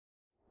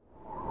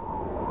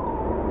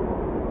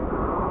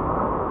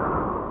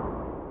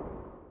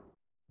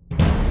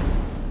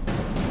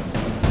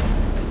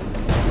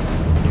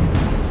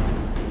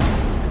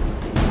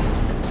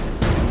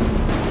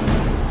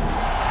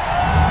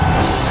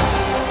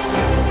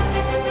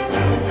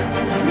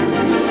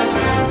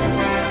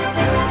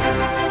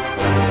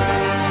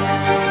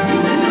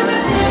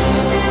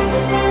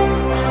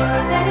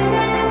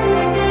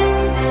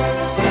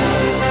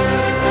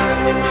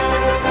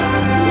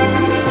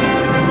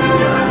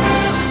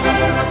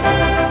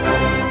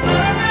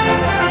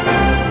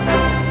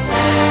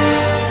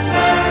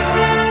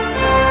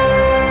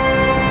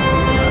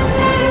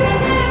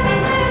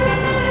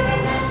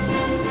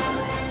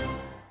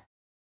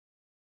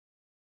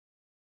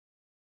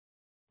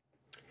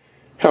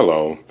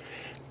Hello,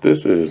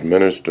 this is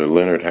Minister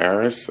Leonard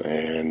Harris,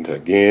 and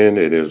again,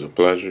 it is a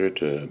pleasure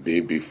to be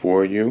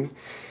before you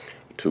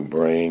to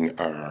bring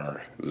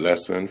our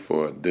lesson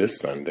for this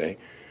Sunday,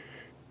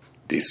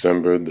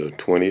 December the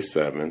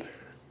 27th,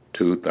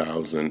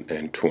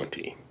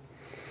 2020.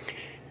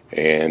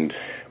 And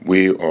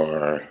we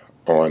are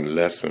on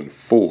lesson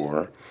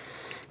 4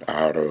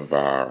 out of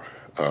our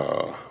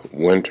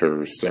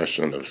winter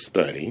session of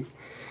study,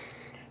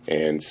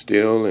 and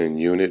still in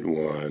Unit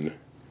 1,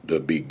 the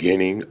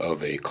beginning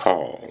of a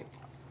call.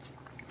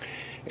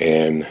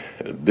 And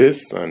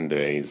this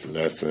Sunday's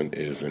lesson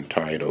is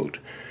entitled,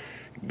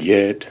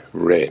 Get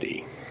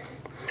Ready,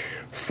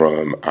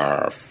 from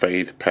our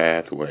Faith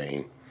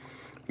Pathway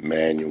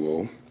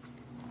manual.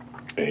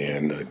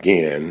 And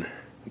again,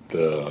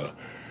 the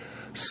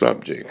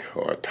subject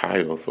or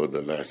title for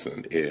the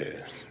lesson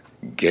is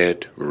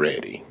Get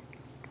Ready.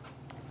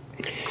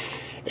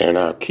 And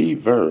our key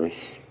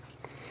verse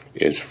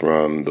is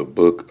from the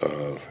book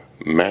of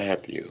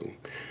Matthew.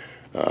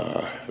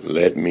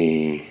 Let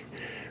me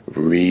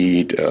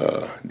read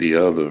the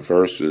other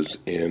verses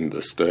in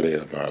the study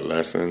of our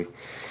lesson.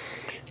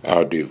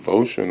 Our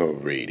devotional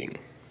reading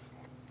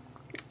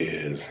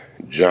is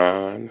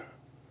John,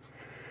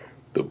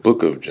 the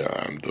book of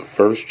John, the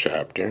first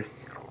chapter,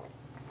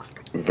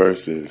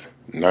 verses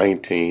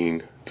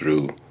 19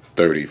 through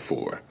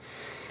 34.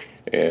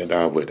 And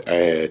I would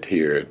add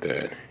here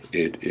that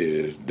it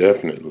is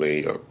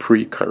definitely a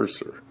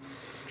precursor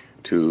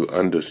to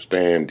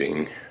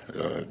understanding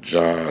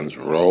John's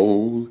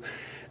role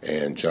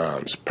and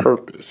John's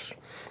purpose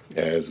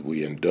as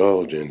we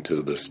indulge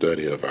into the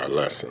study of our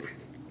lesson.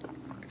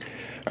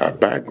 Our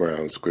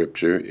background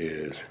scripture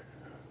is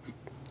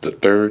the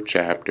 3rd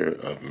chapter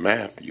of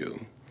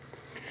Matthew,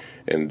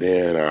 and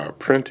then our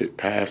printed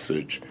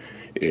passage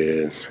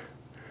is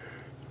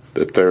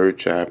the 3rd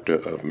chapter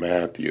of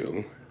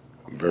Matthew,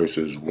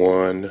 verses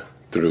 1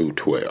 through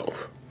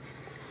 12.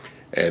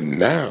 And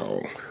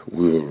now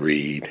we will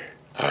read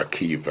our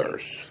key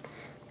verse.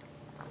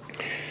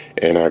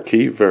 And our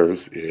key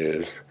verse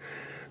is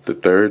the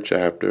 3rd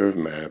chapter of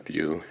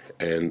Matthew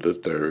and the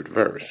 3rd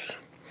verse.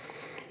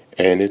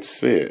 And it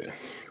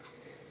says,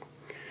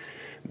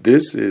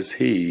 "This is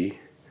he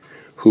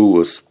who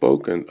was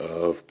spoken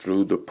of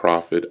through the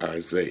prophet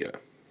Isaiah,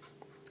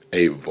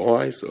 a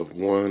voice of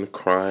one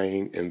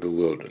crying in the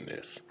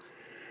wilderness,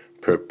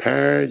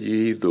 Prepare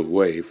ye the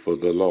way for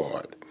the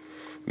Lord,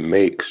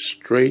 make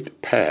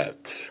straight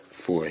paths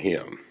for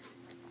him."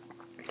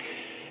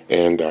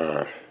 And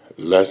our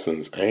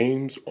lesson's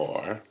aims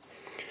are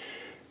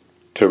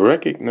to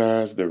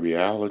recognize the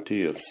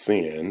reality of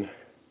sin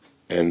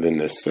and the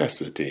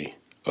necessity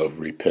of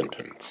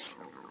repentance.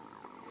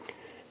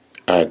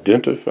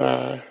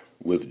 Identify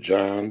with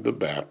John the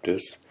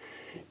Baptist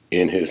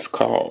in his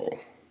call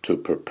to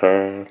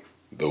prepare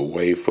the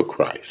way for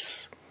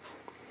Christ.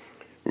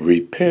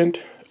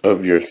 Repent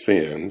of your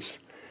sins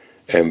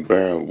and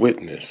bear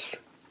witness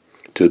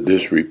to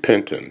this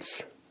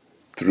repentance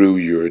through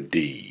your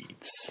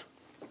deeds.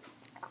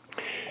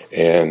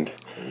 And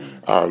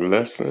our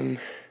lesson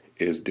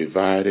is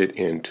divided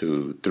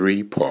into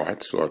 3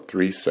 parts or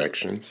 3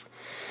 sections.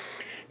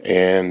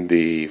 And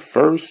the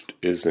first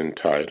is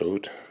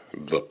entitled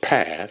The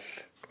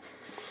Path.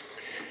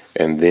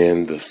 And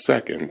then the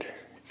second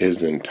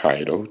is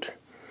entitled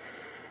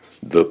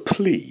The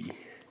Plea.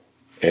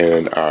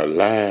 And our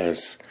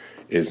last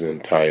is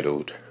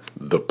entitled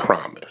The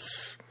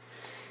Promise.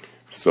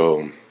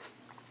 So,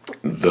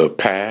 the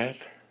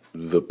path,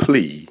 the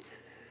plea,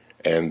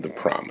 and the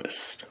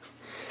promise.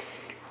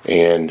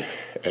 And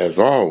as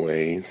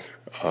always,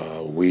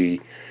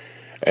 we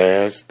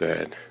ask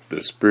that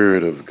the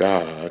Spirit of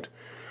God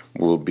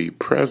will be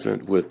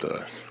present with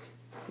us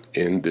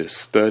in this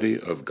study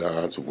of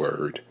God's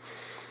Word,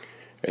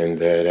 and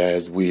that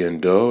as we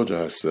indulge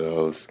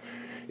ourselves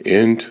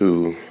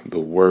into the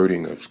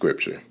wording of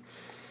Scripture,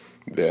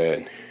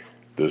 that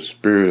the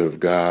Spirit of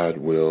God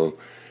will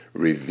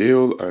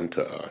reveal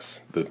unto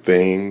us the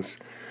things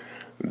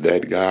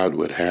that God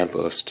would have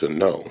us to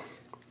know,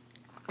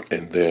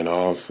 and then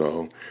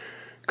also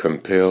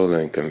compel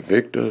and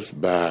convict us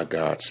by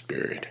God's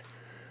Spirit,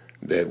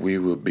 that we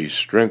will be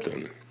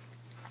strengthened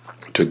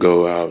to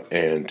go out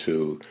and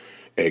to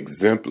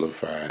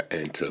exemplify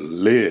and to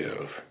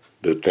live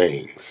the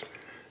things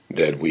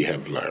that we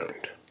have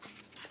learned.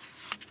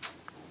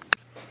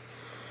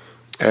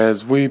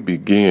 As we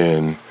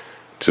begin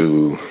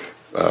to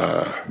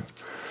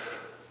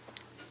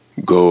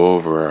go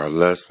over our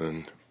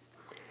lesson,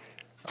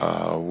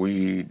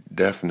 we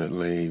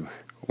definitely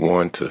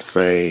want to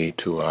say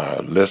to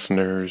our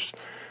listeners,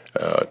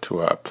 to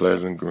our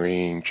Pleasant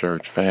Green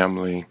Church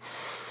family,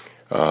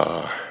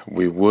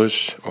 we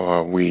wish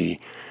or we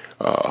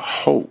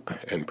hope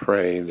and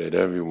pray that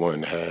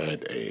everyone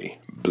had a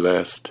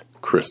blessed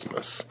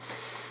Christmas,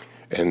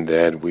 and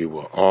that we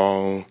were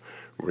all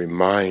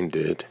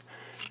reminded,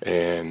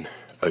 and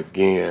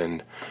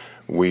again,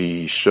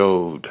 we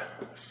showed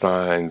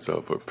signs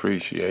of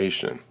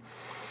appreciation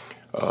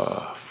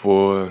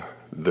for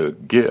the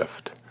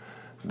gift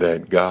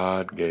that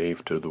God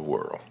gave to the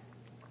world.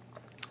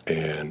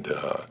 And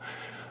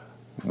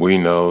we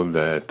know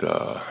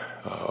that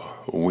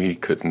we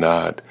could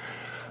not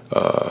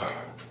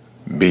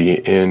be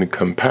in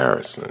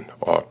comparison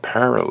or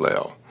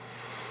parallel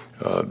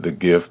the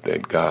gift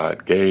that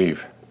God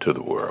gave to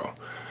the world.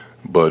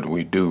 But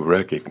we do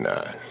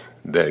recognize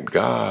that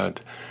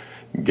God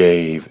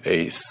gave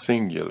a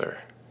singular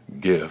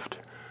gift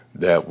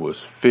that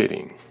was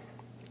fitting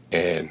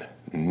and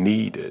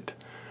needed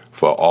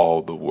for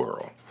all the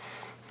world.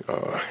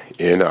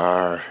 In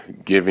our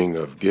giving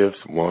of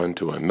gifts one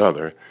to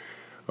another,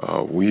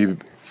 we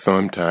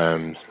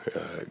sometimes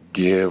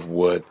give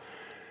what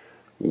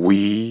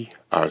we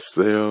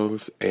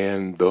ourselves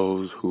and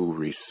those who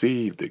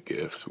receive the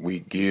gifts, we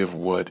give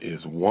what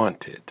is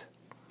wanted.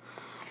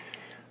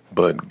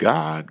 But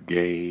God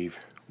gave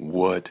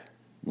what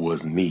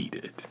was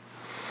needed.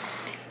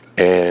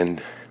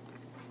 And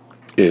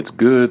it's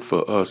good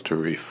for us to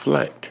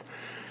reflect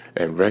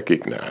and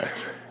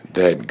recognize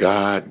that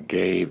God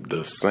gave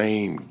the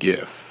same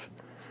gift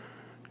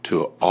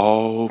to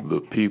all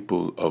the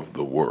people of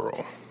the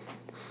world,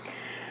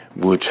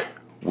 which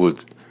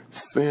would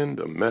send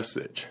a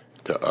message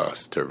to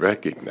us to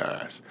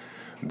recognize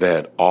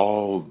that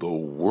all the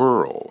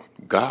world,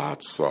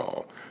 God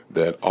saw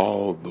that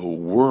all the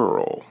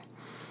world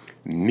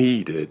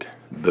needed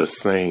the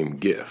same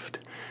gift.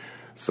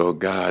 So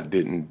God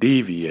didn't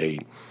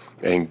deviate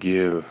and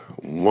give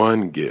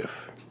one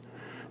gift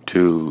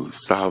to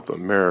South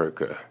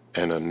America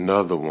and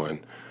another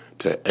one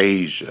to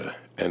Asia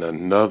and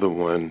another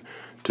one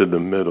to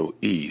the Middle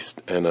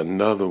East and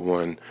another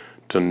one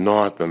to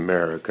North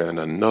America and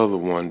another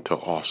one to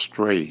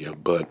Australia.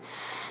 But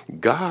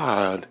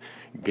God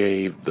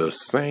gave the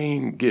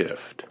same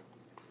gift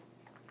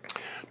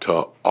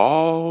to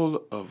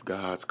all of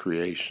God's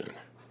creation,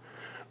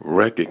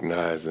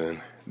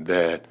 recognizing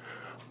that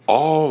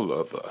all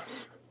of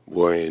us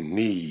were in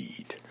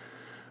need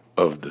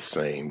of the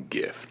same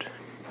gift.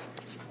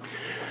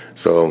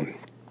 So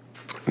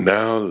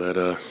now let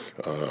us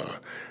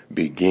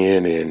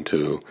begin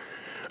into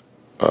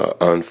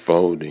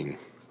unfolding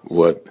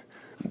what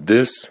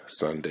this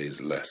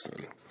Sunday's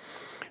lesson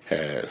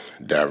has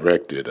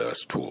directed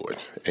us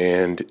towards.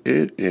 And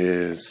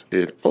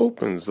it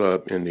opens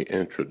up in the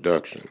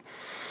introduction.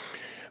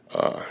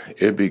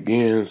 It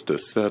begins to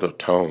set a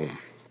tone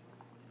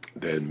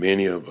that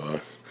many of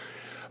us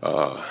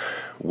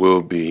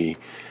will be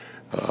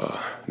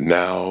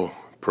now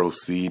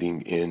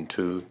proceeding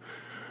into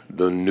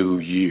the new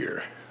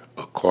year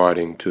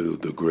according to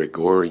the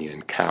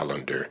Gregorian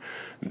calendar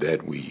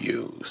that we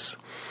use.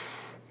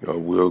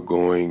 We're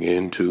going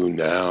into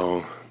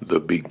now the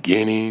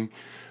beginning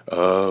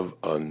of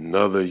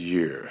another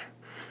year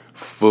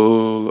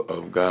full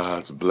of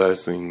God's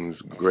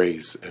blessings,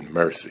 grace, and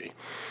mercy.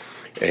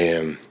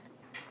 And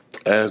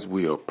as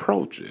we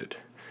approach it,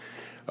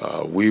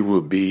 we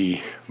will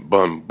be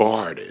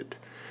bombarded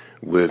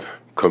with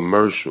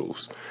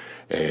commercials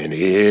and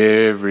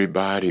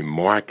everybody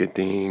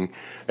marketing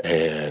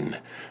and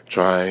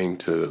trying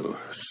to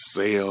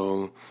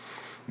sell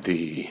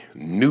the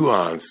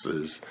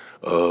nuances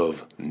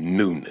of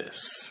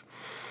newness.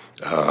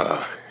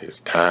 It's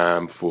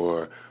time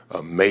for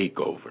a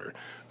makeover.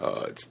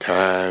 It's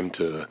time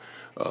to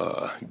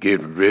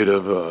get rid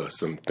of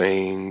some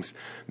things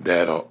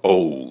that are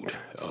old.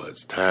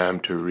 It's time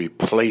to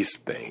replace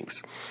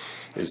things.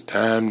 It's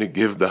time to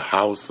give the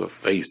house a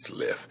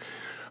facelift.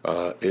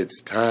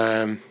 It's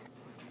time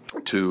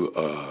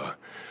to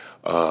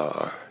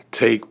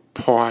take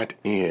part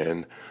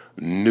in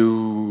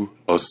new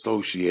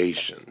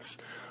associations,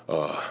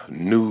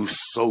 new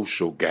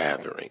social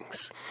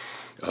gatherings.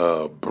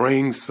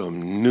 Bring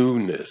some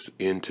newness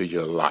into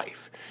your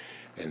life.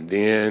 And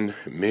then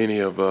many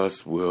of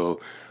us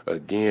will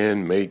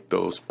again make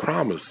those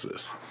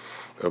promises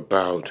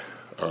about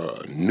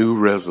new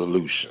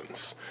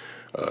resolutions.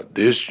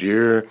 This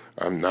year,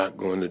 I'm not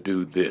going to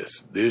do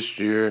this. This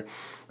year,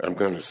 I'm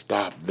going to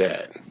stop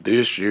that.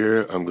 This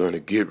year, I'm going to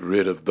get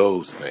rid of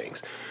those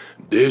things.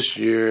 This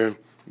year.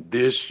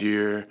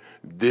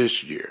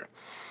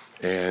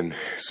 And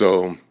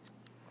so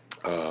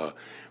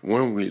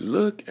when we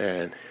look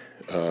at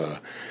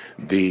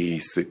the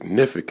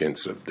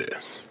significance of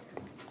this,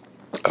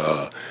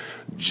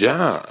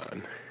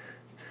 John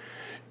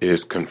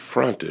is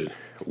confronted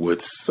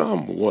with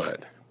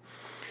somewhat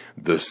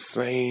the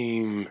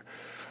same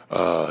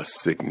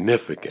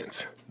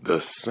significance,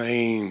 the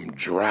same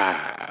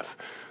drive,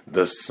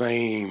 the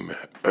same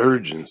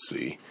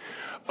urgency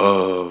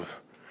of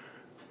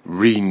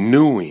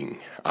renewing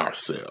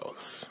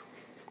ourselves.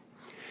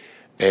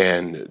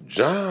 And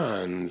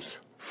John's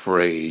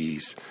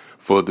phrase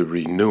for the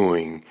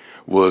renewing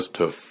was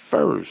to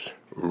first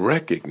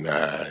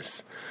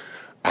recognize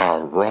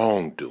our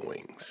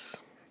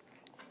wrongdoings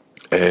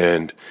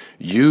and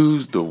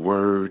use the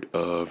word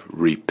of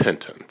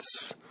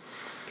repentance.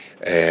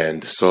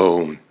 And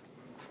so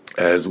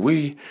as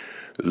we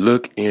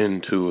look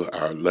into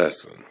our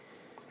lesson,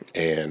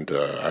 and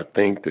I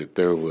think that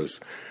there was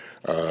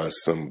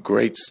some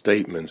great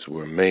statements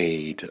were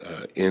made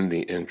in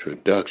the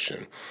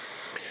introduction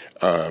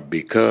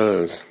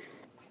because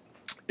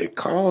it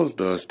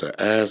caused us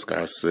to ask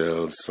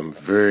ourselves some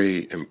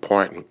very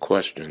important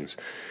questions,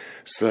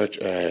 such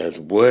as,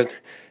 what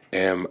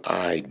am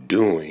I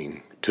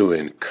doing to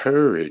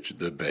encourage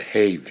the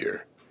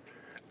behavior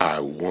I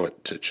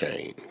want to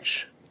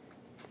change?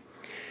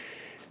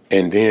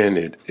 And then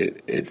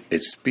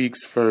it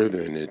speaks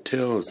further, and it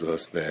tells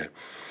us that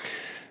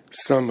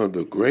some of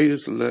the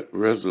greatest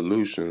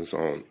resolutions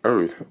on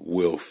earth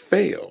will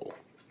fail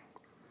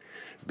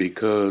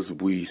because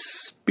we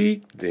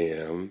speak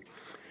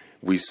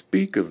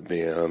of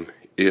them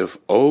if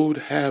old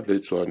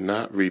habits are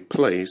not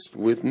replaced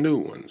with new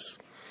ones.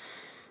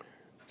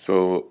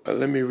 So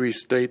let me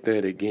restate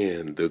that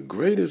again. The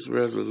greatest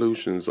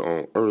resolutions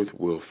on earth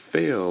will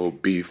fail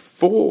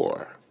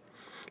before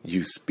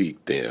you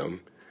speak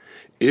them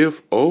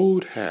if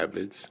old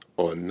habits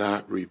are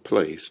not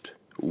replaced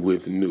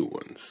with new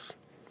ones.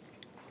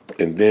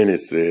 And then it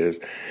says,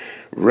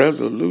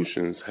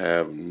 resolutions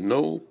have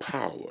no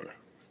power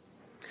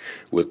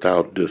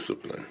without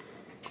discipline,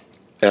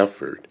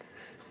 effort,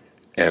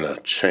 and a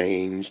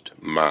changed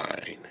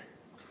mind.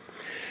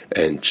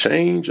 And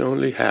change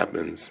only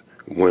happens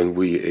when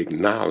we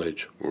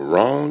acknowledge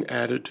wrong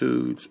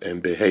attitudes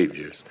and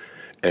behaviors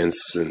and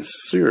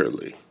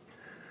sincerely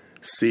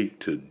seek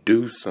to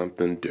do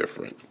something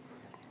different.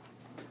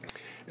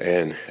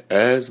 And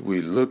as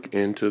we look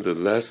into the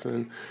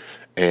lesson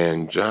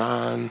and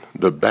John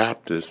the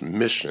Baptist's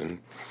mission,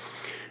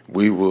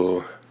 we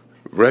will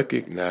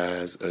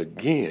recognize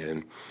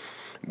again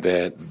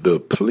that the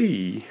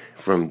plea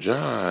from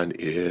John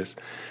is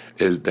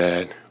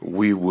that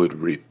we would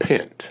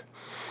repent,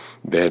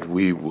 that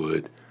we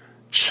would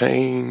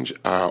change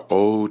our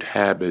old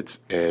habits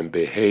and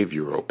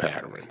behavioral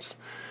patterns,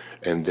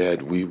 and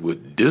that we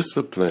would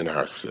discipline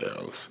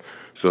ourselves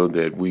so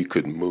that we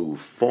could move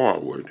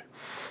forward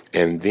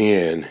and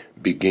then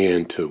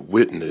begin to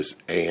witness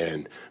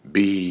and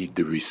be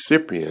the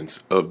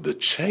recipients of the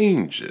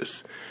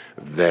changes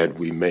that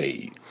we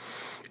made,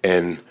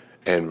 and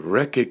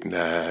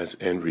recognize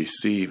and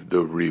receive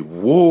the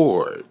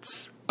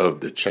rewards of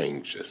the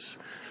changes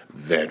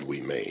that we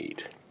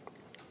made.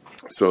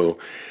 So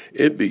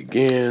it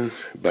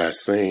begins by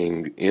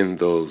saying, in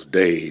those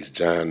days,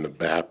 John the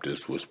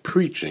Baptist was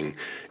preaching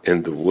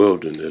in the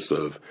wilderness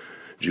of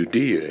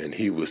Judea, and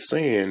he was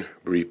saying,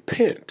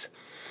 repent,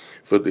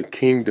 for the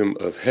kingdom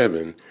of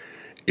heaven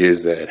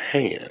is at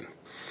hand.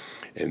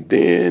 And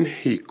then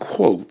he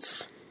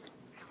quotes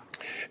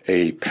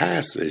a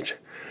passage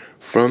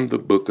from the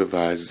book of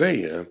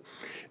Isaiah,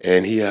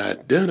 and he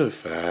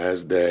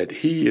identifies that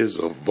he is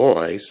a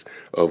voice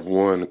of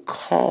one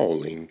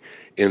calling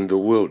in the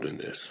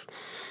wilderness.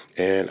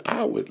 And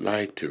I would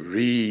like to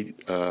read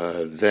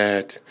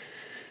that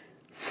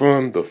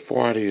from the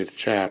 40th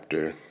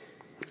chapter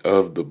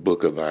of the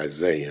book of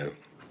Isaiah,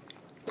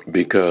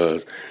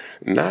 because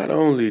not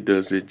only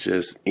does it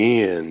just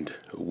end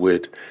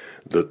with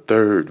the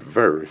third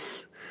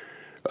verse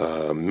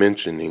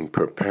mentioning,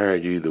 prepare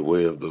ye the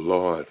way of the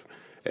Lord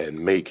and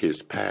make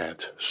his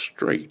path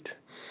straight,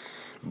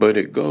 but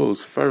it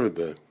goes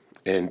further,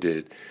 and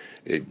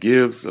it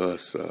gives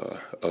us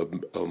a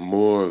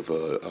more of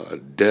a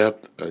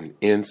depth and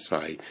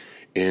insight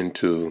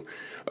into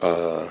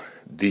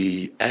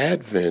the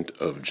advent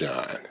of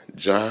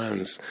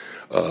John's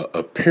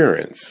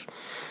appearance,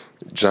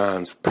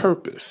 John's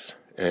purpose,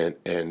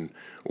 and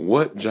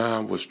what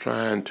John was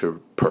trying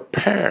to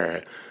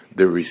prepare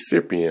the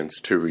recipients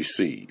to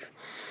receive.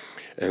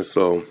 And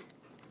so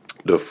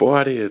the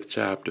 40th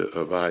chapter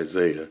of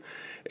Isaiah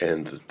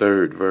and the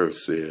third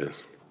verse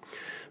says,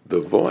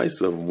 the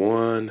voice of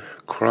one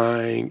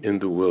crying in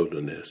the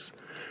wilderness,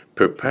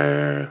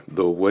 prepare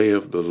the way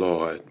of the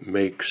Lord,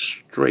 make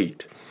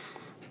straight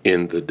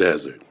in the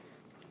desert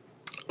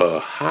a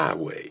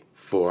highway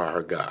for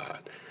our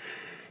God.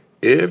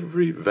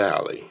 Every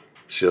valley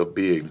shall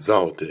be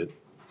exalted,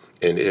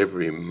 and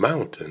every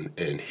mountain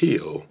and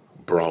hill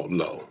brought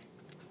low.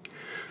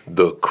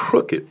 The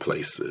crooked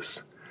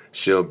places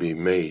shall be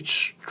made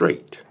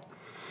straight,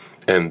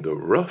 and the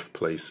rough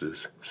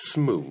places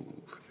smooth.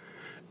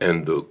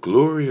 And the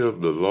glory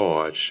of the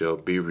Lord shall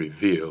be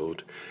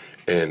revealed,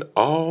 and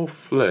all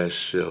flesh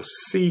shall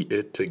see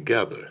it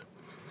together,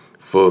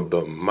 for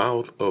the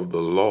mouth of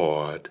the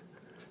Lord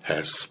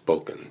has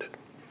spoken.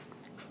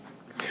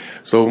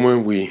 So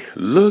when we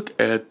look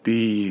at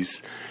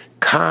these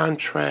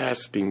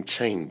contrasting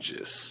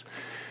changes,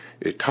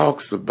 it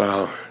talks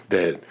about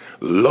that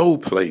low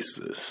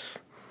places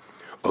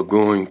are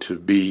going to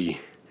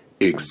be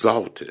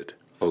exalted,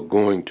 are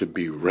going to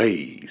be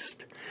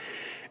raised.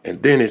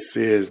 And then it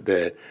says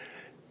that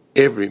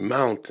every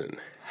mountain,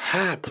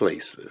 high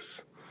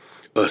places,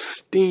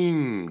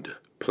 esteemed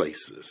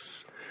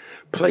places,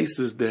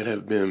 places that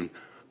have been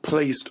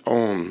placed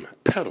on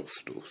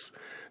pedestals,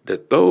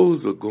 that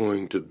those are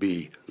going to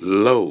be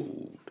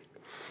lowered,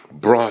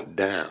 brought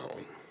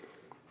down.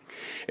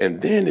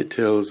 And then it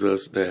tells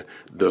us that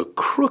the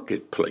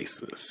crooked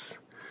places,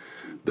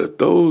 that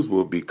those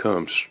will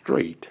become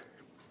straight,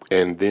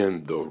 and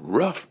then the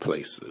rough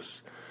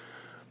places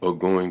are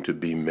going to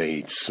be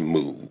made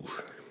smooth.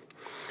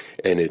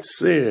 And it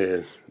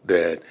says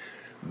that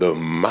the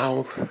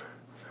mouth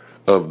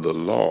of the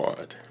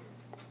Lord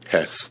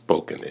has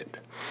spoken it.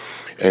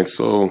 And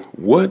so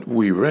what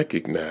we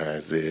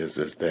recognize is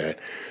that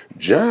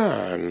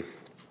John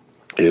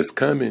is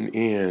coming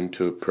in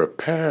to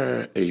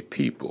prepare a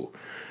people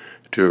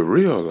to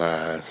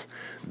realize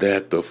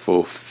that the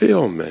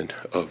fulfillment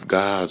of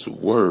God's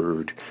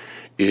word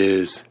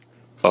is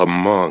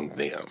among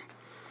them,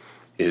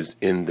 is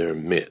in their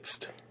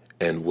midst.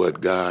 And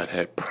what God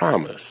had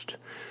promised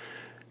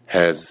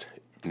has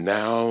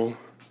now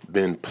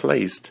been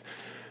placed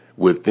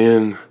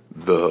within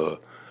the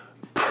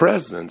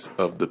presence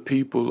of the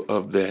people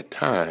of that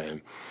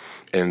time,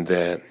 and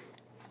that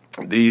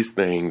these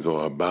things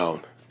are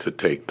about to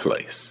take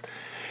place.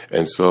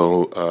 And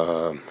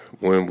so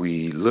when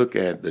we look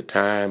at the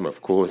time,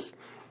 of course,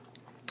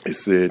 it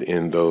said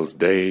in those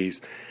days,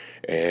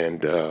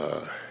 and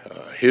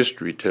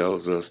history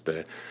tells us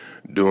that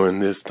during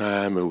this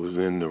time it was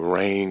in the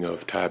reign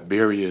of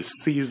Tiberius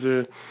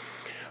Caesar.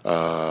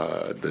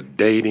 The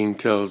dating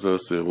tells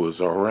us it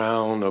was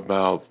around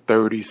about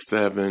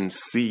 37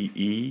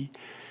 CE,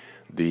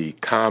 the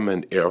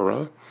Common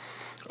Era.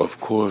 Of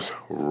course,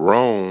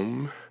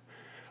 Rome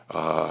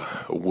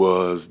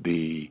was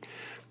the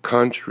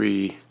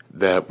country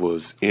that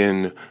was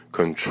in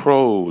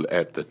control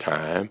at the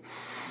time.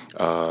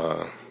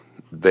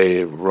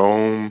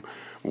 Rome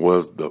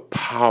was the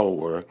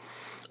power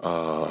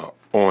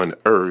on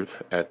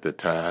earth at the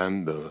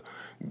time, the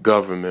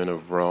government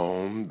of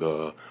Rome,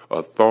 the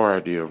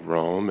authority of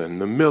Rome,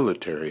 and the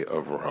military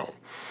of Rome.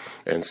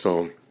 And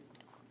so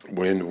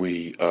when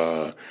we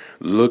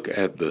look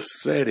at the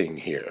setting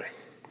here,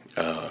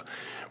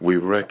 we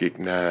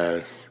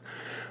recognize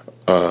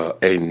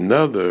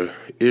another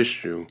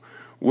issue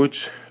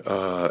which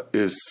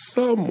is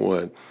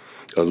somewhat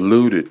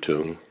alluded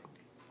to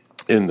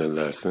in the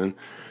lesson,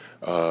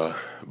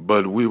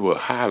 but we will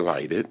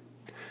highlight it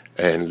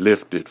and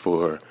lift it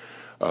for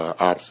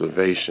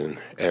observation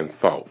and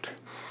thought.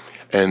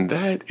 And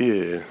that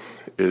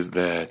is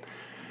that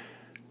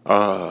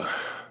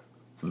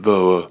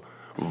the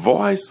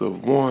voice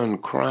of one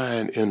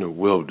crying in the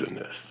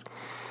wilderness,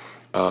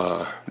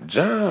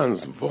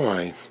 John's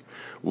voice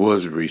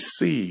was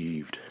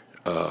received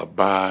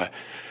by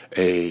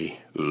a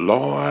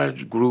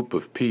large group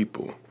of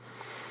people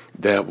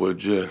that were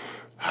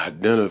just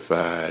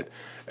identified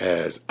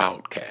as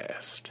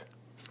outcast.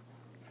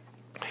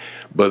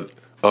 But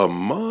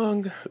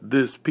among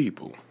this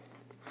people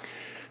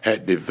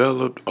had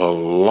developed a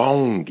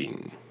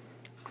longing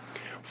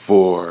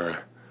for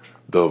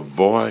the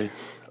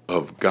voice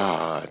of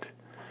God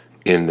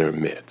in their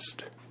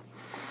midst.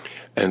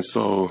 And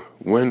so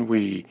when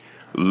we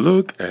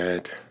look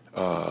at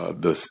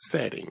the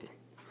setting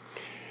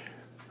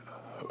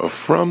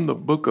from the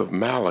book of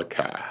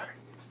Malachi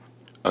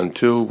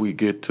until we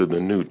get to the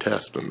New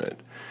Testament,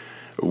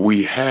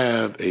 we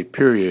have a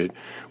period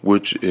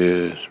which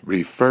is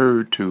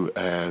referred to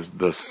as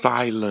the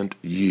silent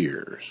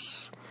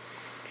years.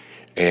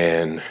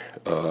 And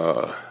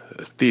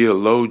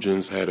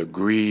theologians had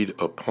agreed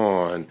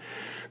upon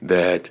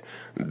that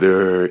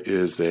there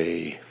is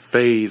a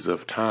phase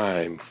of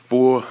time,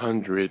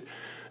 400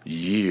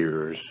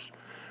 years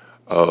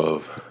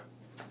of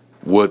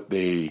what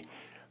they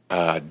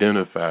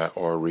identify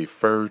or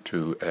refer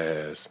to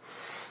as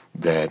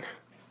that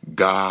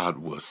God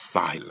was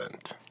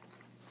silent.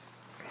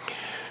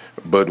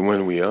 But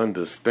when we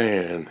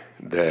understand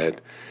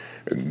that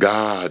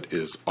God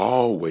is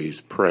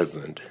always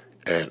present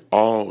at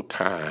all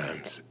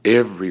times,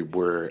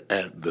 everywhere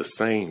at the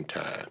same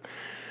time,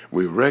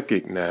 we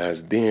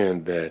recognize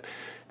then that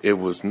it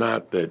was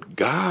not that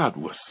God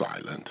was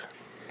silent,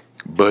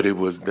 but it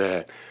was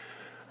that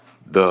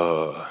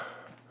the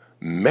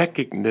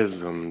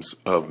mechanisms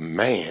of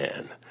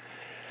man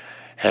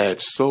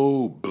had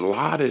so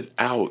blotted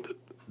out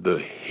the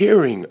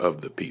hearing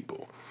of the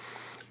people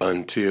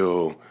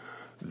until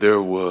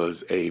there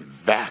was a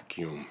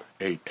vacuum,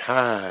 a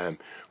time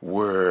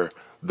where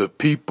the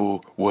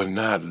people were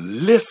not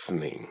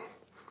listening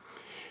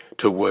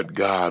to what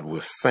God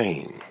was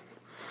saying.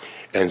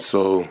 And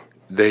so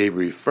they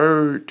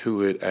referred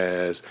to it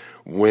as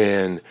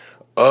when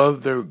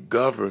other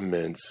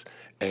governments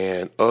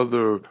and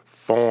other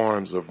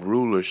forms of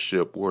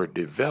rulership were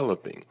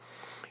developing,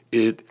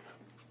 it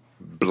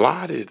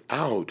blotted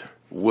out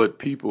what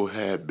people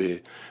had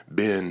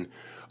been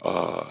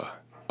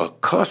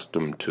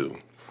accustomed to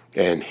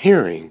and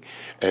hearing,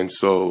 and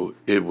so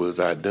it was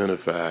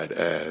identified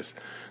as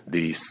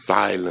the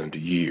silent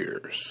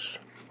years.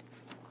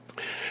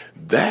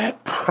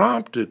 That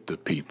prompted the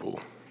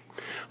people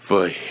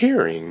for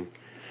hearing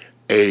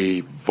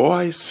a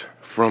voice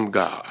from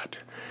God.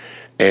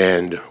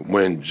 And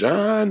when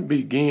John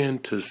began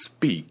to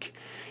speak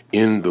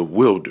in the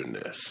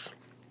wilderness,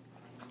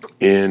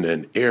 in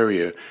an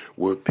area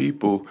where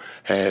people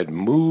had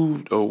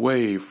moved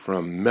away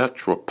from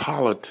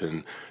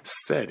metropolitan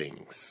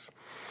settings,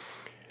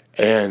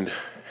 And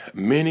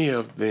many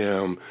of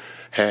them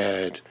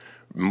had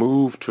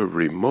moved to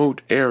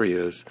remote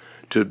areas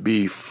to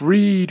be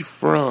freed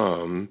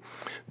from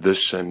the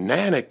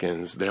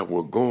shenanigans that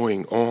were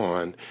going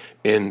on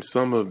in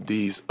some of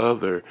these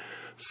other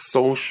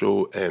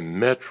social and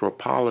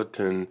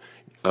metropolitan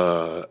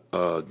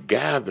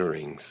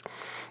gatherings,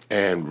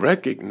 and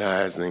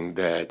recognizing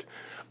that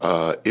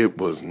it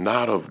was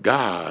not of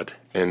God,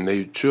 and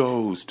they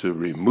chose to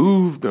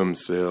remove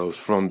themselves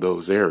from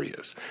those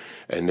areas,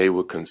 and they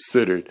were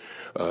considered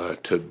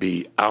to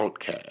be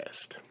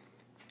outcast.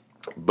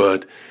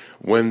 But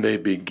when they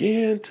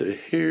began to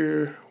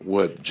hear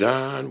what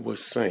John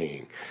was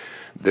saying,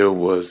 there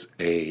was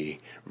a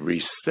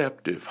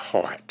receptive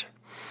heart.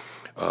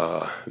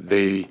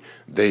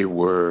 They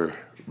were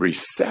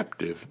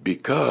receptive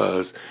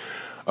because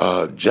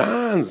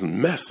John's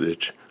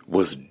message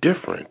was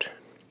different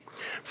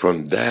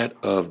from that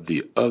of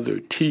the other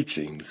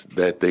teachings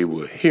that they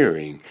were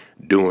hearing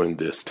during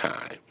this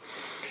time.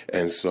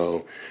 And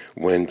so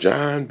when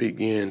John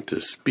began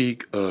to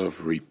speak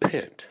of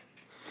repent,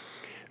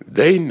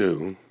 they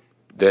knew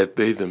that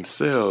they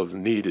themselves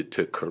needed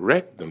to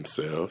correct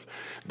themselves.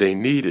 They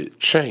needed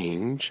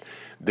change.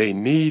 They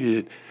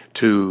needed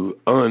to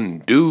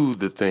undo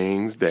the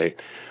things that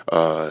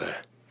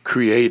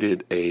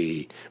created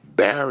a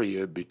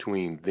barrier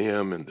between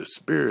them and the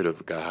Spirit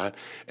of God.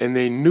 And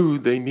they knew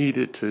they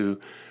needed to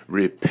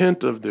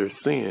repent of their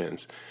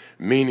sins,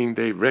 meaning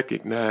they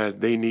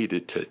recognized they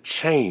needed to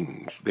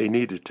change. They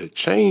needed to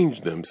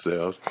change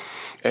themselves.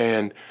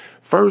 And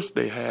first,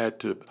 they had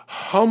to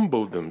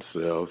humble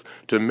themselves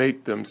to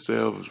make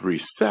themselves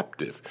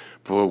receptive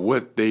for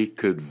what they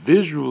could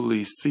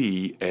visually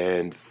see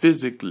and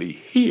physically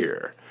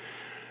hear,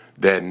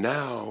 that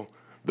now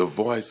the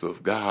voice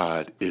of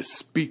God is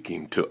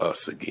speaking to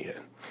us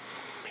again.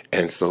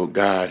 And so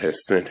God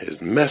has sent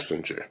his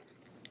messenger.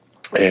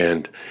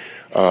 And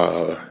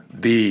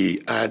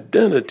the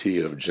identity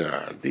of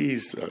John,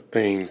 these are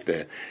things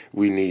that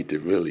we need to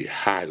really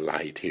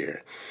highlight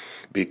here,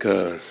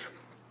 because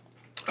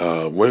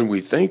when we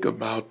think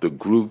about the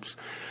groups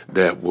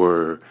that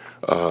were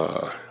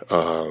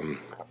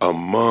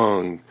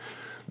among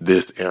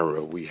this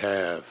era, we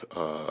have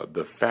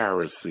the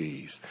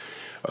Pharisees,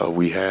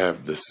 we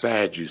have the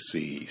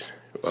Sadducees,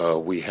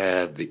 we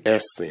have the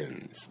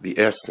Essenes, we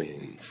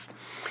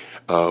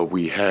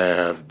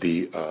have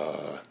the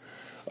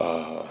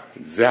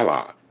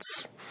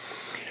Zealots.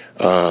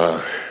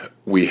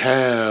 We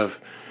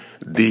have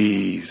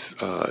these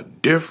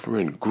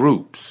different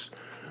groups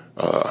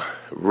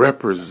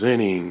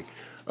representing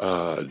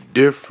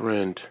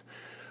different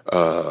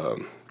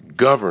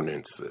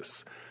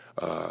governances.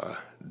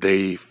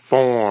 They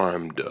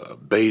formed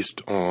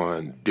based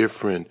on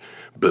different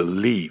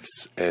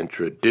beliefs and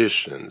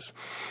traditions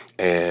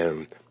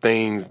and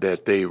things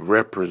that they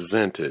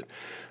represented.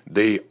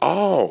 They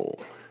all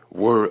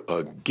were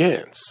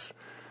against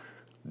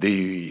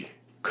the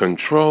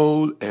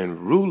control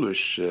and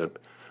rulership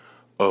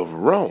of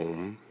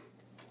Rome,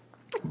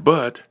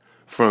 but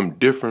from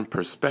different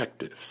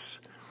perspectives.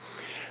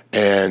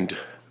 And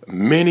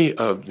many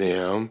of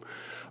them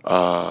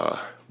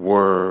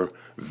were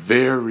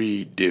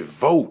very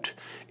devout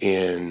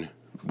in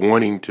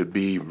wanting to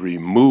be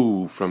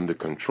removed from the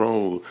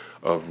control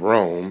of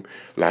Rome,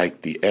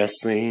 like the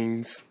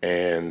Essenes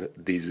and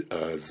the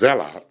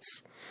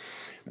Zealots.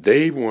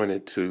 They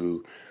wanted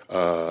to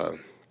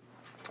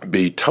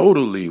be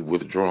totally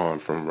withdrawn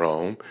from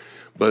Rome,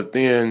 but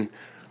then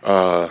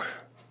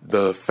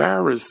the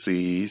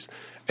Pharisees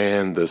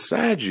and the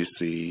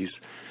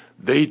Sadducees,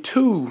 they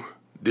too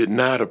did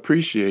not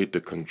appreciate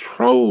the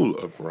control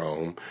of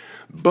Rome,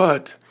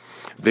 but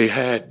they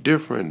had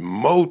different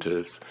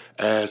motives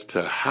as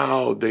to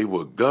how they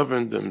would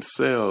govern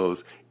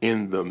themselves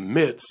in the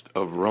midst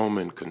of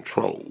Roman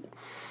control.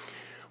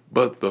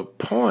 But the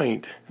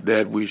point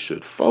that we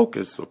should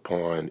focus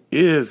upon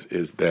is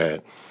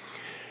that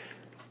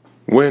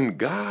when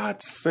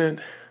God sent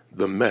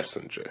the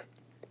messenger,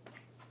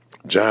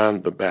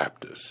 John the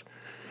Baptist,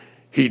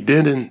 he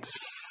didn't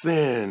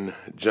send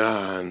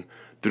John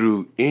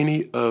through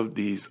any of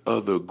these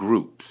other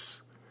groups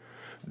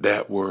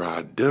that were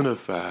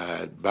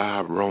identified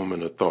by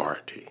Roman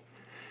authority.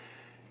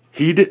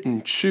 He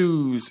didn't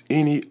choose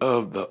any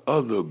of the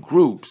other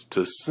groups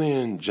to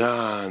send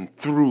John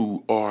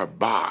through or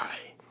by.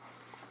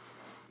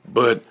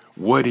 But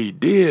what he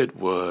did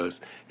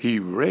was he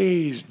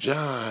raised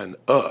John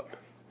up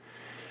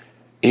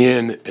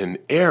in an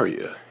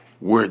area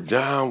where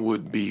John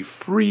would be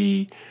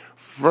free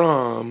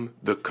from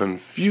the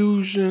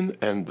confusion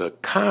and the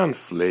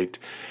conflict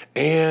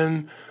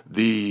and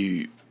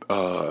the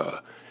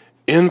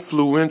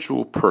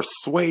influential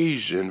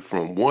persuasion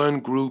from one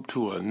group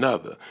to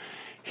another.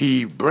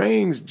 He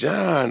brings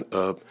John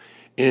up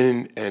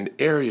in an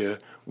area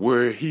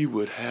where he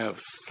would have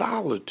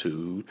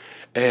solitude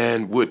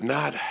and would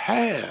not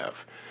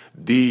have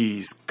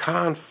these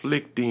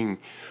conflicting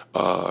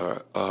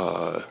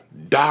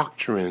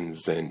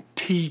doctrines and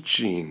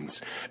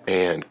teachings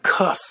and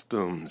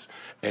customs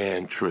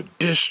and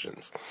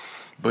traditions.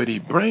 But he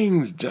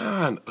brings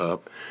John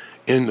up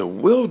in the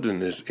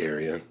wilderness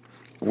area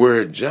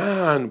where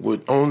John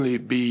would only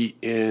be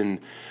in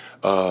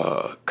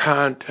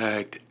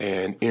contact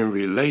and in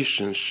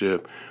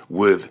relationship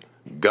with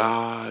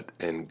God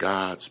and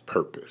God's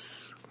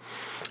purpose.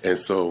 And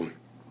so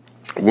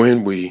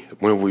when we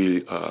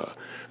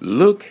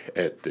look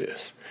at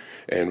this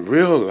and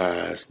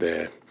realize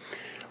that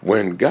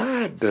when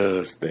God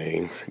does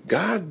things,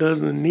 God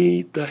doesn't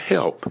need the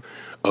help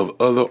of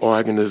other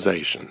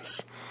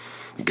organizations.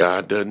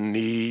 God doesn't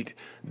need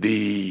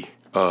the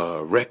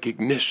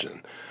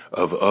recognition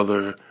of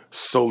other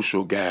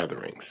social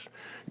gatherings.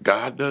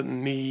 God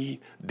doesn't need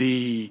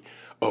the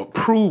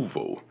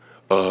approval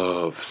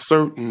of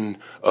certain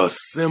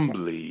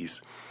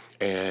assemblies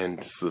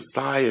and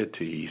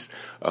societies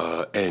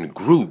and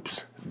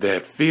groups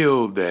that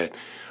feel that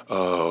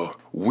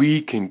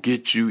we can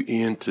get you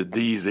into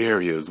these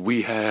areas.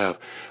 We have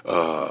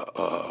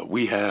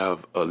allegiance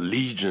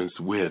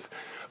with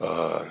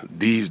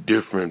these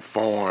different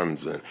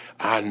farms, and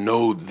I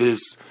know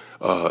this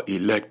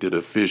elected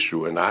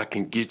official, and I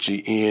can get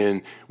you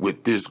in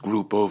with this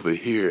group over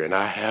here, and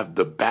I have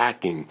the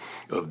backing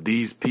of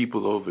these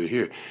people over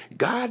here.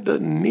 God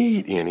doesn't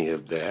need any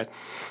of that,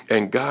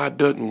 and God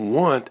doesn't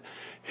want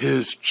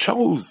his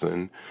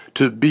chosen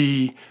to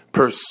be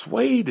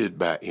persuaded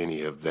by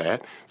any of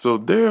that. So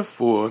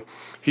therefore,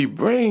 he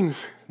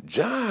brings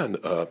John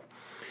up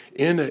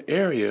in an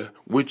area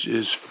which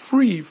is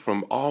free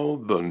from all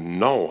the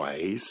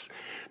noise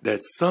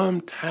that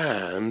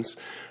sometimes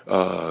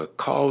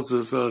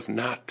causes us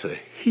not to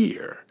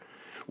hear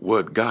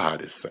what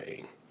God is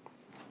saying.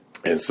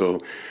 And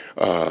so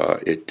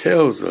it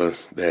tells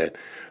us that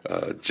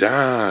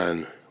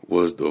John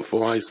was the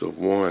voice of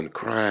one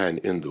crying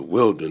in the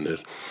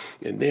wilderness.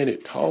 And then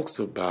it talks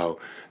about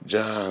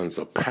John's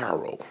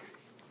apparel.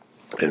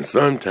 And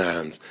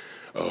sometimes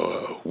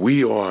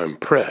we are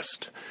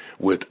impressed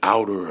with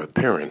outer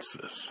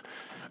appearances.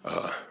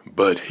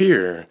 But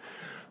here,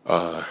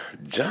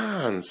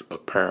 John's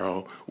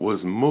apparel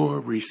was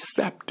more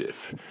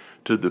receptive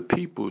to the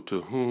people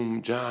to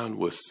whom John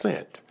was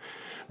sent,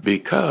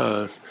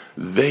 because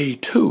they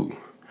too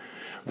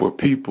were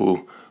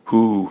people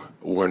who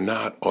were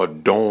not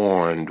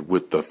adorned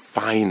with the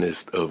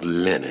finest of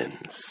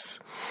linens.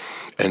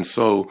 And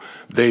so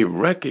they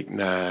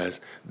recognize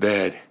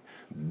that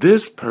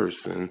this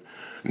person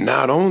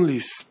not only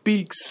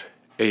speaks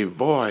a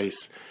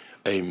voice,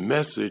 a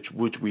message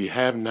which we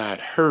have not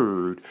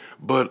heard,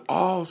 but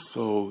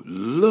also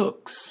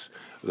looks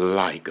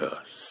like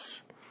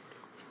us,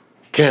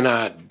 can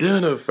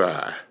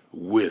identify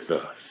with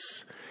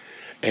us.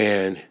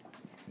 And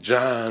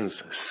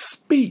John's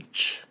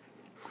speech,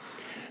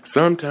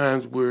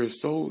 sometimes we're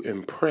so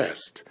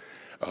impressed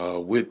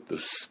with the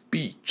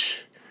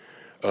speech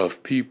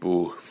of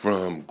people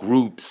from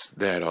groups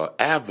that are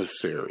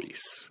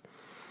adversaries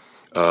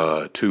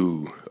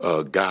to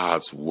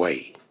God's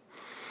way.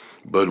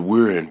 But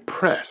we're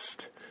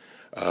impressed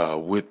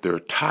with their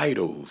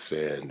titles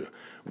and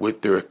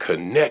with their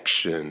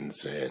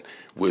connections and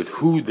with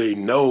who they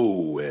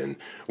know and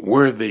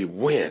where they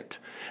went.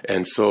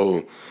 And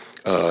so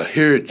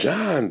here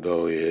John,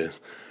 though, is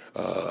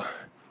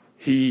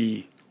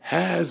he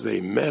has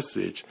a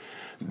message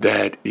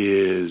that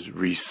is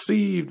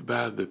received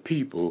by the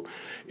people.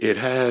 It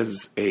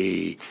has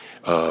a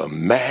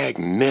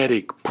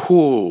magnetic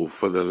pull,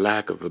 for the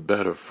lack of a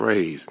better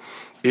phrase.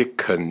 It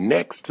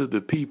connects to the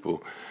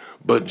people,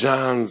 but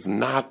John's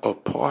not a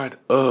part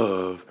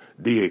of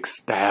the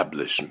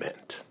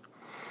establishment.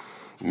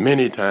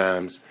 Many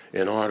times,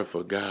 in order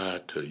for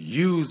God to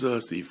use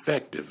us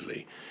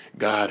effectively,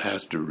 God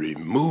has to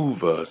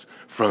remove us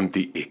from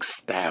the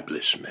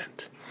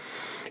establishment.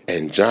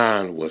 And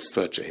John was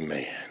such a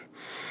man.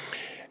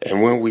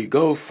 And when we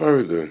go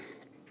further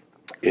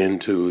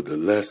into the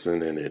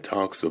lesson, and it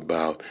talks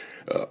about,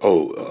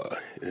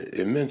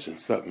 it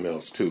mentions something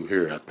else too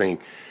here. I think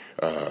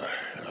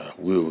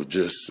we'll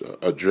just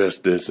address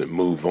this and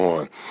move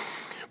on.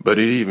 But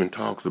it even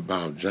talks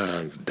about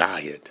John's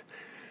diet.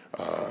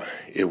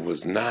 It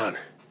was not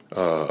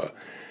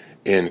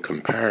in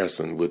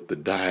comparison with the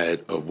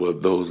diet of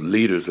what those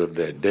leaders of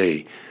that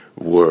day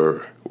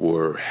were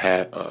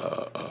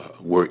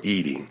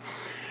eating.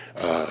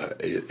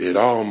 It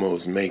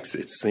almost makes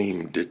it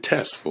seem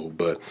detestful,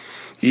 but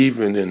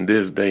even in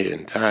this day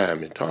and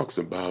time, it talks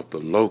about the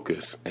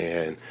locusts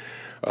and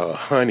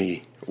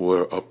honey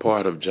were a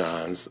part of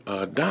John's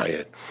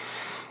diet.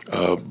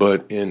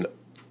 But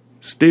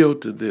still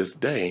to this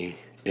day,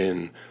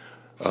 in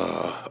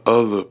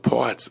other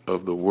parts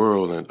of the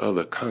world and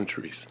other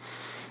countries,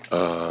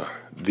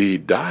 the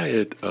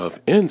diet of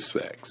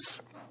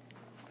insects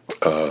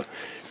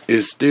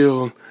is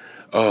still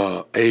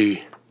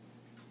a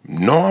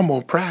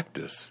normal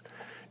practice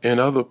in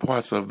other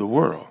parts of the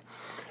world.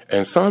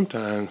 And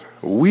sometimes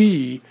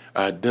we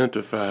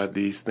identify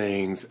these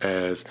things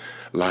as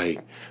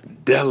like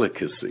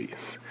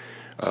delicacies.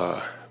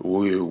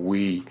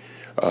 We're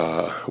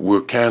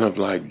kind of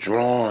like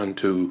drawn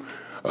to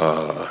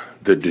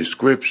the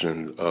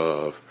description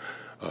of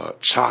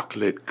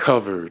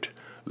chocolate-covered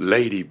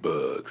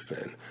ladybugs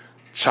and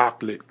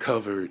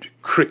chocolate-covered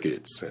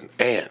crickets and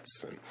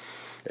ants.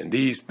 And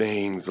these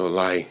things are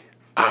like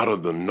out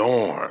of the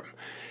norm.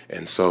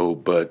 And so,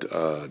 but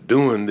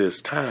during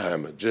this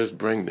time, I just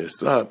bring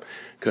this up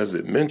because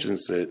it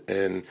mentions it.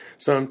 And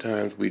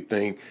sometimes we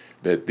think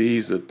that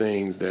these are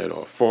things that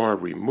are far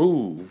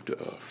removed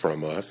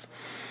from us.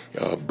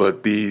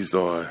 But these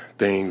are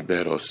things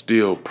that are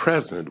still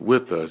present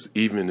with us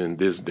even in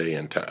this day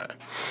and time.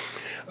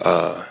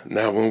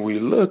 Now, when we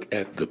look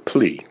at the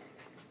plea,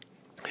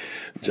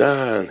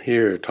 John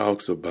here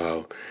talks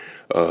about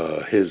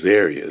his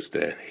areas,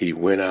 that he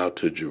went out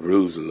to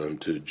Jerusalem,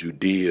 to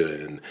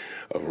Judea and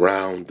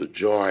around the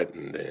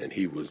Jordan, and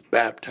he was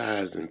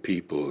baptizing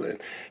people and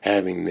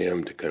having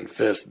them to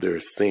confess their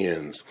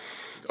sins.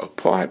 A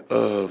part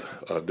of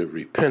the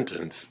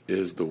repentance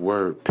is the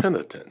word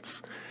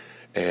penitence.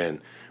 And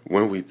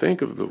when we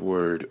think of the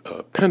word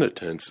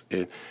penitence,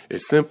 it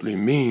simply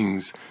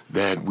means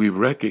that we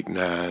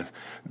recognize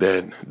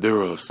that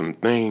there are some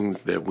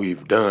things that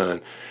we've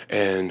done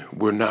and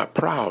we're not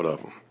proud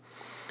of them.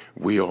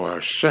 We are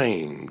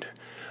ashamed.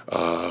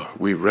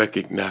 We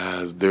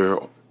recognize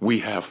we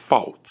have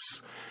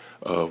faults.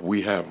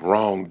 We have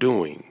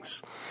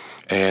wrongdoings.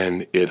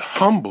 And it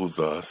humbles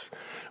us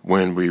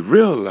when we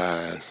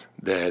realize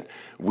that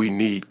we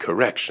need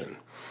correction.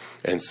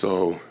 And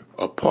so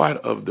a part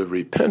of the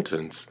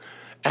repentance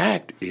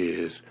act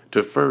is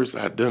to first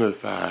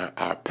identify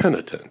our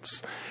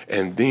penitence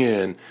and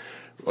then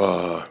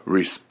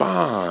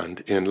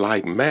respond in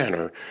like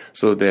manner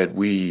so that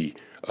we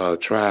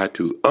try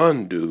to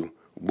undo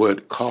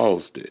what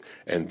caused it.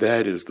 And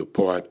that is the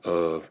part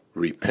of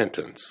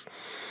repentance.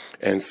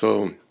 And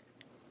so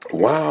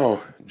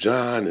while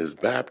John is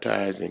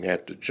baptizing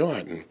at the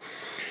Jordan,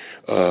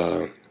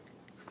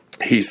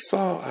 he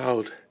saw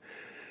out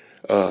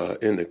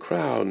in the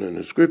crowd, and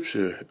the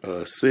scripture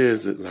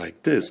says it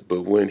like this: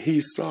 but when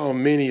he saw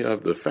many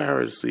of the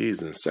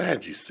Pharisees and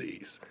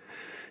Sadducees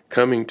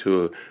coming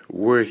to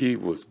where he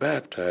was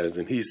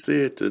baptizing, he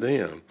said to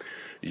them,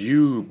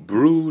 "You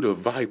brood of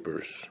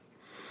vipers,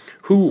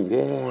 who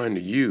warned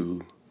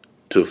you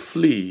to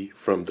flee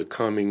from the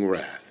coming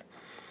wrath?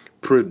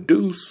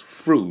 Produce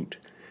fruit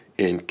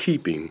in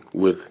keeping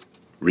with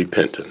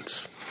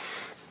repentance."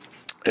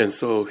 And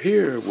so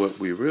here what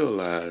we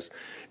realize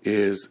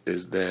is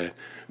that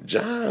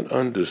John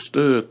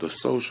understood the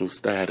social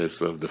status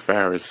of the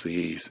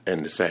Pharisees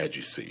and the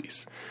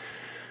Sadducees.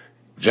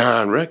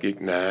 John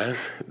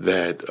recognized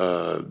that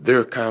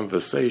their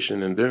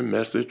conversation and their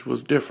message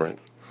was different.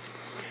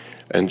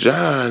 And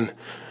John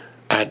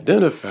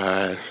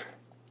identifies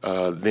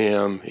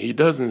them. He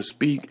doesn't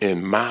speak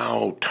in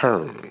mild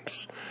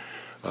terms.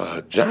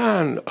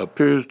 John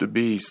appears to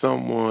be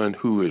someone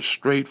who is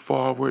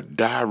straightforward,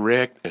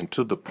 direct, and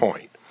to the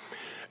point.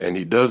 And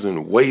he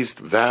doesn't waste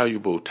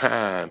valuable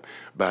time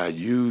by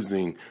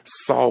using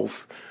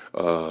soft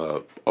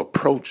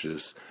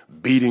approaches,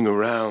 beating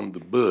around the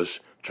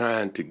bush,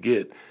 trying to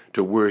get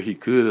to where he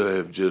could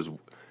have just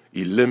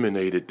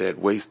eliminated that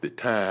wasted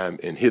time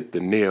and hit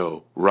the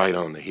nail right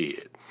on the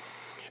head.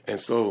 And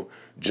so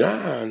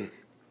John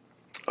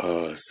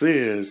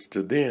says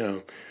to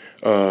them,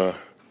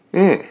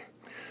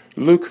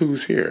 look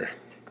who's here.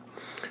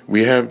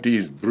 We have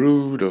these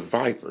brood of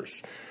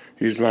vipers.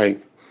 He's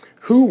like,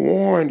 who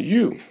warned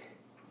you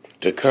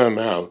to come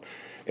out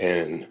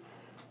and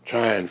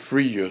try and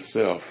free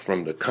yourself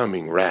from the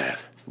coming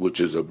wrath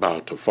which is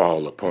about to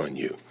fall upon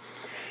you?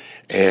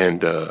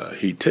 And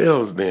he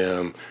tells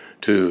them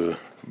to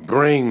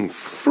bring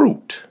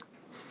fruit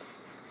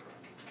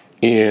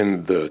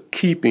in the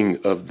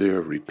keeping of their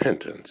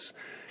repentance.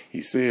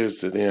 He says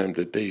to them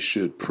that they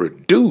should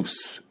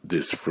produce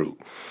this fruit.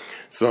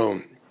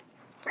 So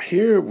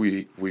here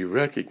we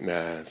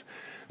recognize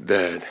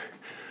that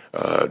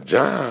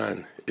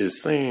John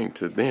is saying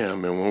to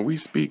them, and when we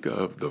speak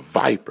of the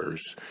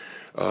vipers,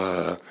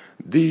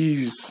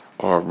 these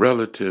are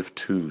relative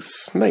to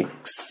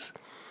snakes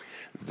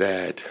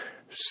that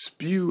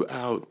spew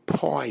out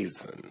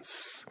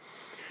poisons.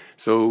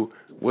 So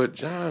what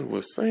John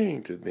was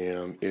saying to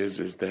them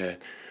is that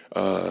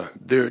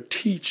their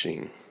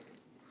teaching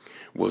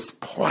was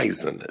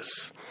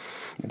poisonous,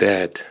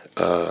 that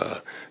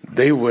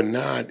they were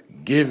not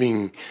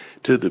giving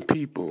to the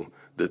people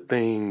the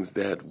things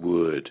that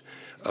would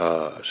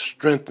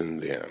strengthen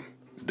them,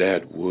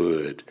 that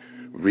would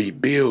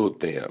rebuild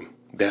them,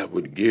 that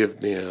would give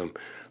them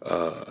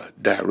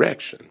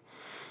direction.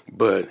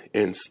 But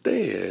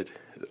instead,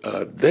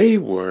 they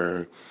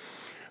were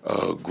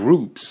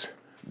groups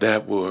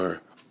that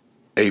were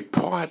a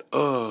part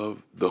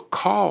of the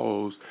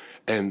cause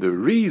and the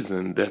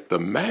reason that the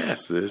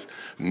masses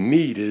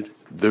needed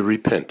the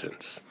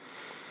repentance.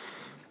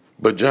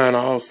 But John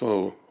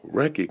also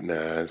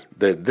recognized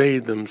that they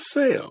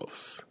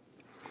themselves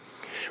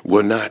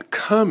were not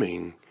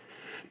coming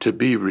to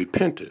be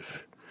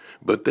repentive,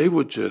 but they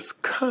were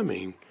just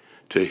coming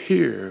to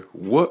hear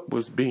what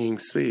was being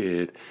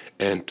said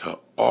and to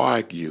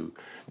argue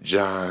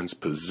John's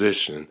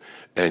position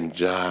and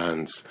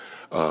John's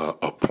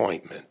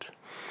appointment.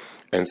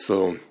 And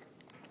so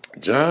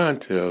John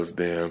tells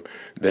them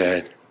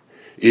that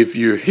if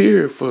you're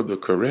here for the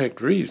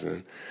correct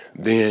reason,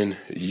 then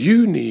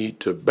you need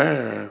to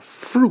bear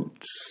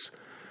fruits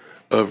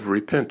of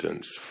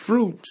repentance.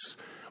 Fruits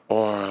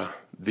are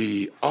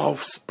the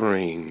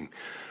offspring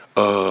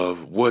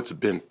of what's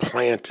been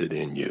planted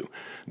in you.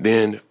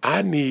 Then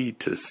I need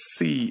to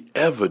see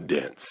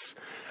evidence.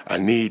 I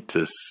need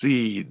to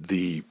see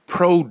the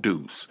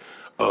produce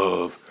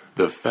of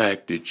the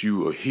fact that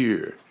you are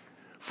here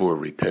for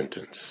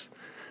repentance.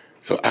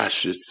 So I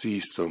should see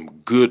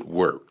some good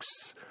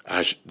works.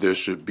 There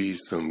should be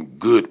some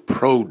good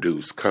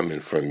produce coming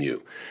from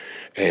you.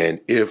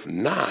 And if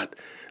not,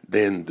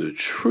 then the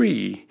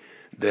tree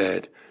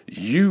that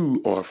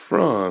you are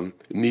from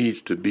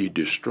needs to be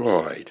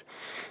destroyed.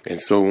 And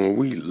so when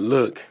we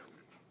look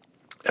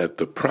at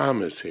the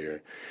promise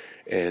here,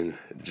 and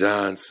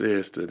John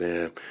says to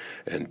them,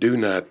 and do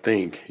not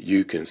think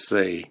you can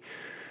say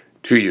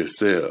to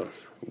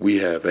yourselves, we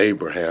have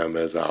Abraham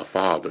as our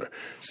father.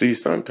 See,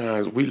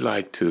 sometimes we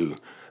like to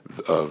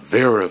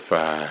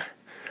verify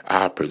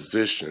our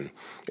position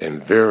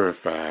and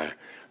verify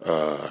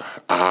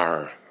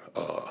our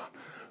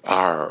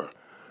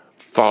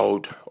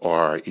thought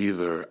or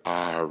either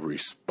our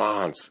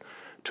response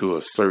to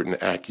a certain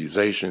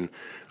accusation.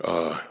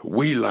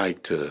 We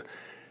like to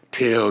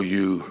tell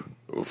you,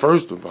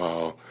 first of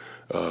all,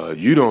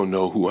 you don't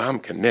know who I'm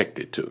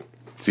connected to.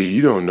 See,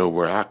 you don't know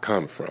where I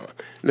come from.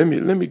 Let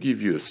me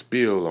give you a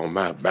spiel on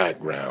my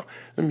background.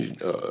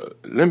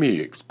 Let me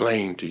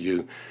explain to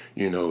you,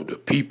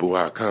 the people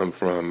I come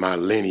from, my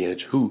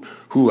lineage,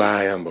 who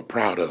I am a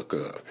product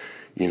of.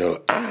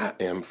 I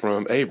am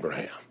from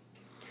Abraham.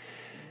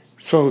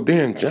 So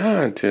then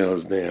John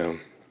tells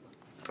them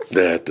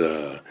that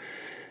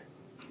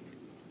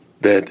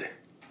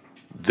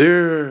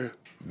their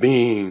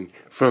being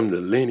from the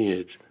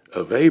lineage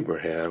of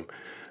Abraham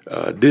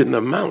didn't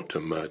amount to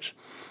much,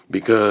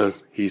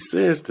 because he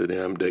says to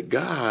them that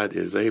God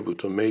is able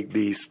to make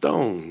these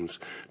stones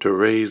to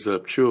raise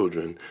up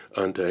children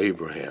unto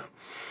Abraham.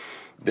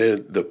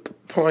 The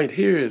point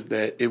here is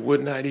that it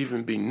would not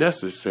even be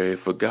necessary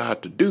for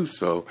God to do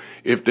so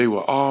if they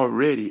were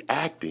already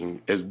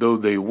acting as though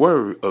they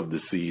were of the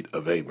seed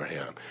of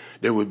Abraham.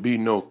 There would be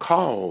no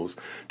cause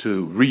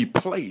to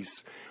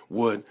replace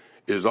what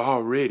is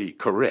already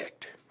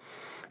correct.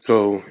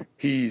 So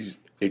he's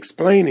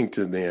explaining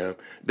to them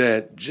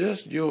that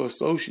just your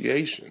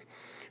association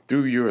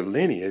through your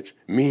lineage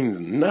means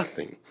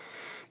nothing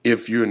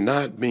if you're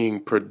not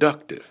being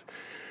productive.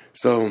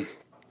 So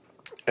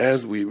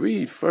as we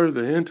read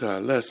further into our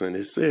lesson,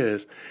 it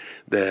says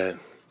that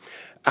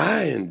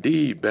I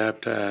indeed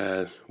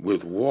baptize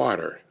with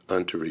water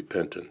unto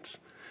repentance,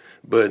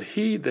 but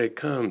he that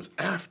comes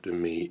after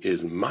me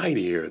is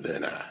mightier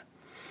than I,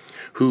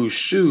 whose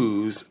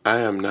shoes I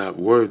am not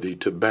worthy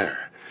to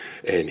bear,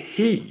 and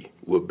he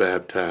will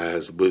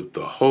baptize with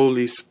the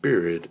Holy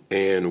Spirit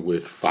and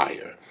with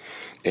fire.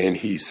 And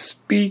he's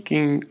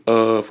speaking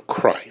of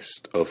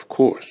Christ, of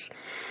course.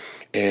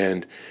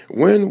 And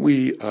when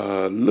we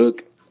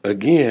look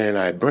again,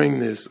 I bring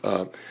this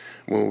up,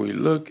 when we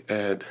look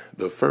at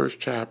the first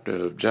chapter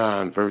of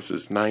John,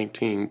 verses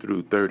 19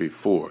 through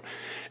 34,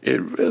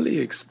 it really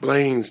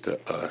explains to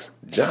us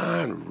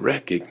John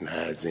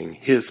recognizing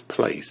his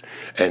place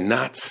and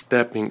not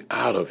stepping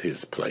out of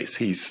his place.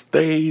 He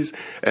stays,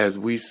 as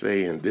we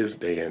say in this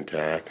day and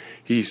time,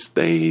 he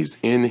stays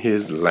in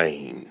his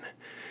lane.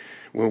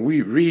 When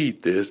we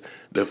read this,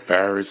 the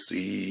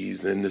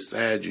Pharisees and the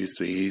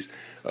Sadducees,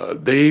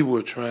 they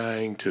were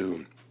trying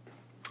to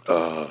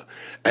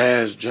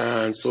ask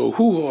John, so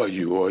who are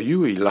you? Are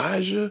you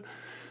Elijah?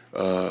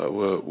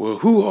 Well,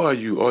 who are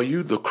you? Are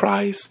you the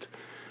Christ?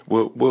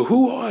 Well,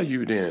 who are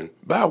you then?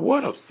 By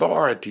what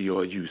authority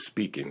are you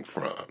speaking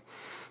from?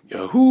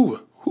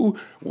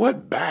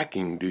 What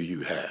backing do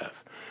you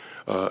have?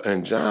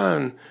 And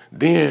John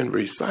then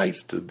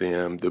recites to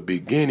them the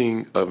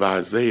beginning of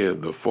Isaiah,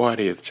 the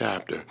 40th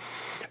chapter,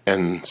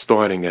 and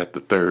starting at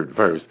the 3rd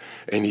verse.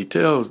 And he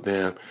tells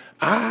them,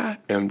 I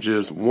am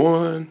just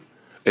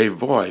a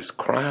voice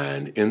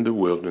crying in the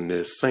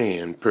wilderness,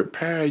 saying,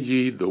 prepare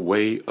ye the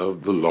way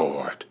of the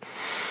Lord.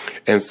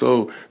 And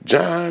so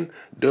John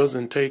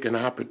doesn't take an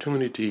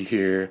opportunity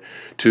here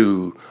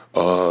to,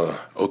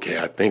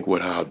 I think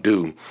what I'll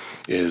do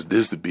is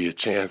this would be a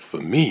chance for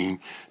me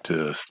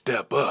to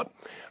step up.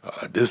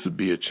 This would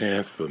be a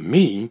chance for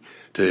me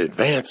to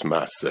advance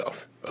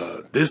myself.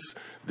 This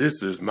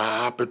is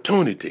my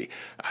opportunity.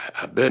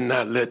 I better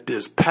not let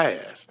this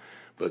pass.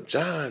 But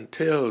John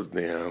tells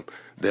them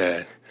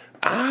that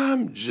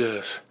I'm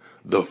just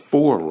the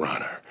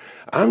forerunner.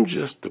 I'm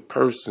just the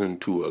person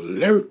to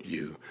alert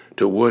you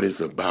to what is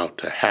about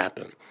to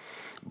happen.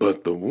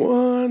 But the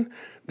one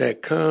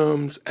that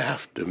comes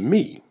after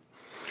me,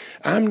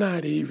 I'm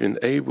not even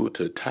able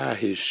to tie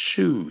his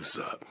shoes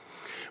up.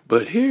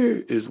 But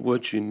here is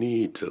what you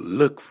need to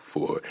look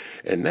for,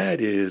 and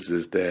that is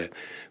that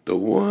the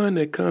one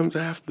that comes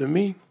after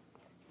me,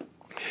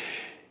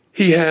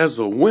 he has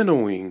a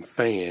winnowing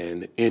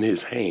fan in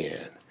his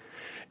hand,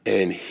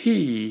 and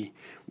he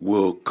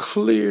will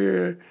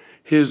clear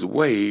his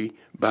way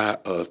by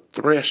a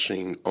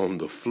threshing on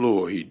the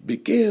floor. He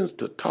begins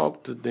to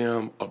talk to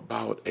them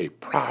about a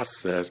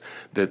process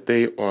that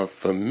they are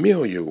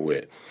familiar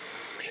with.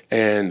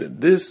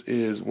 And this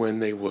is when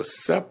they were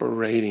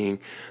separating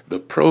the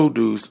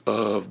produce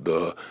of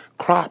the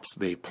crops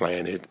they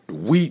planted,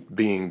 wheat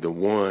being the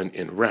one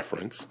in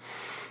reference.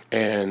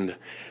 And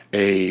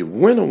a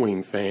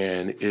winnowing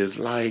fan is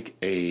like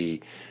a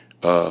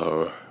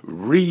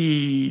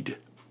reed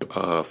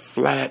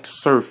flat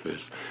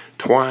surface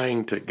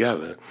twined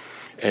together.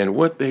 And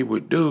what they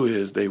would do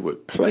is they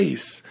would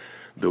place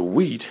the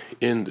wheat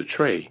in the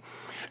tray.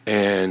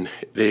 And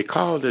they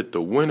called it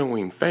the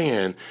winnowing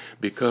fan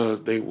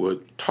because they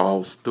would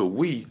toss the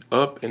wheat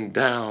up and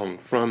down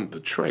from the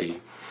tray.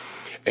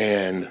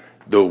 And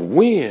the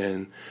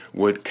wind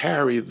would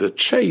carry the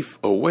chaff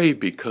away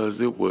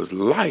because it was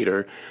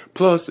lighter.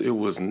 Plus, it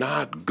was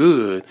not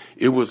good.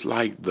 It was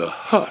like the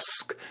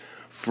husk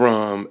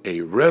from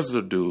a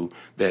residue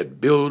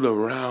that built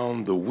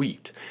around the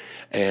wheat.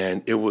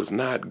 And it was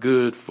not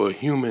good for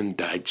human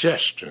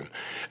digestion.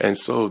 And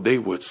so they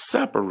would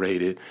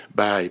separate it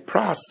by a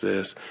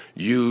process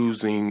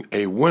using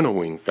a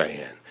winnowing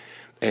fan.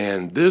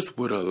 And this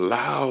would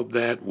allow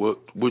that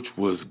which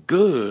was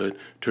good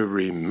to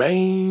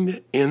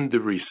remain in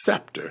the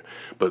receptor,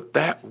 but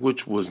that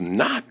which was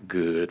not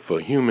good for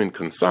human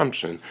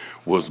consumption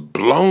was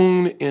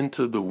blown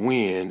into the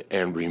wind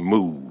and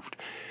removed.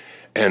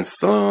 And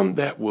some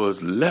that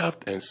was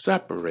left and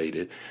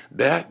separated,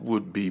 that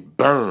would be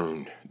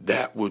burned,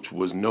 that which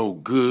was no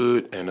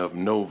good and of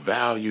no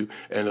value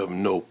and of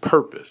no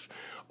purpose.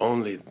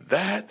 Only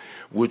that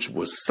which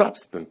was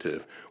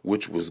substantive,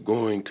 which was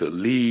going to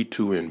lead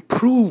to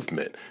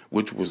improvement,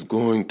 which was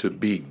going to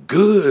be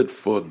good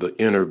for the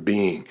inner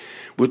being,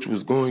 which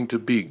was going to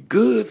be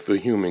good for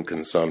human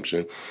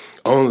consumption,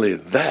 only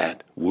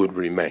that would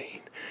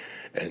remain.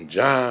 And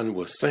John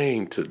was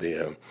saying to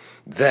them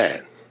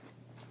that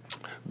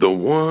the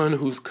one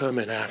who's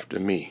coming after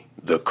me,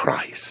 the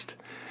Christ,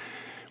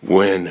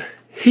 when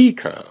he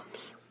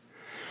comes,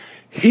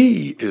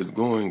 he is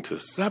going to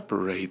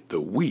separate the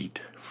wheat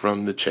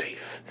from the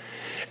chaff.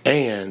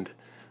 And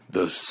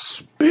the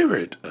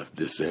spirit of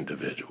this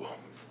individual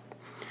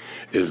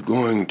is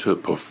going to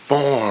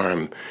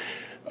perform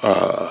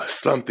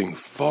something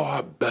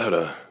far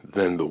better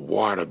than the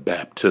water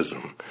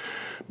baptism,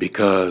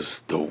 because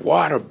the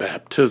water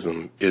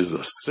baptism is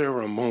a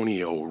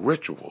ceremonial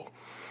ritual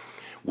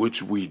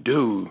which we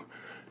do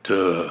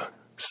to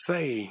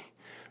say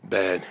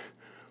that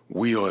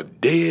we are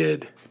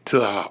dead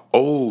to our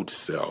old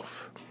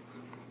self,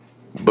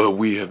 but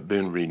we have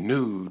been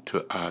renewed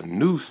to our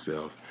new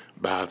self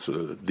by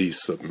the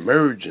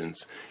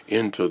submergence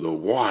into the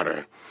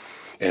water.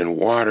 And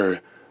water,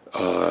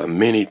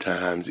 many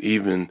times,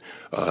 even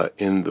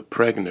in the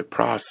pregnant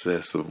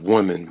process of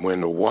women,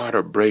 when the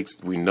water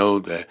breaks, we know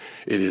that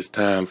it is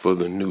time for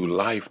the new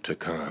life to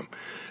come.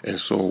 And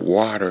so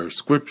water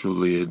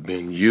scripturally had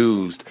been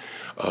used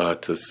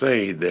to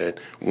say that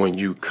when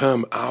you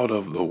come out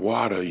of the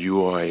water,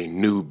 you are a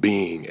new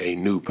being, a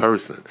new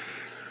person.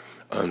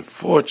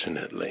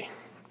 Unfortunately,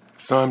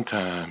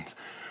 sometimes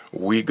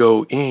we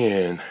go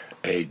in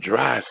a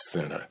dry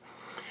center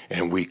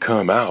and we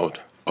come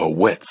out a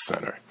wet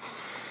center.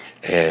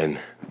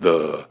 And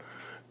the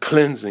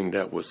cleansing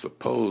that was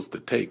supposed to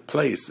take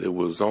place, it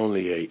was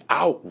only an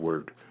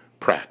outward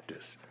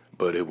practice,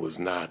 but it was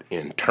not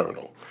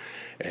internal.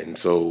 And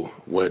so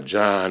what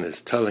John is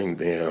telling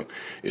them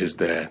is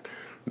that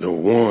the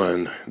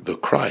one, the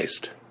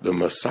Christ, the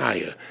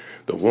Messiah,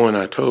 the one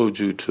I told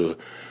you to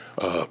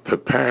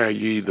prepare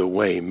ye the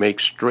way, make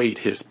straight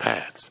his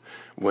paths.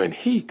 When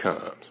he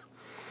comes,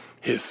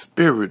 his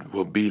spirit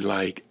will be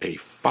like a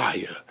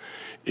fire.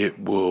 It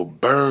will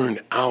burn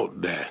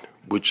out that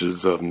which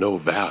is of no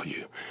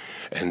value,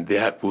 and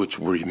that which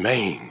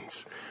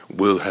remains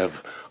will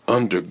have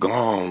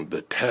undergone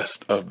the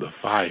test of the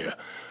fire.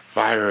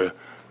 Fire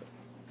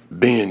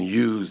being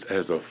used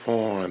as a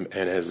form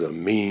and as a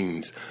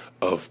means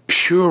of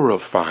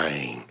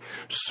purifying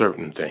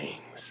certain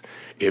things.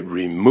 It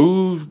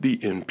removes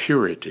the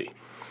impurity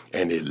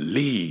and it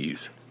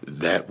leaves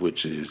that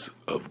which is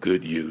of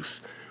good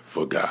use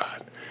for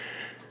God.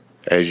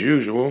 As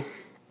usual,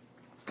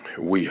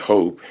 we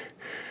hope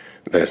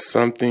that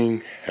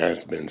something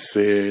has been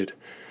said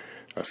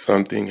or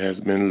something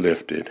has been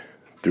lifted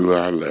through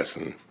our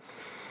lesson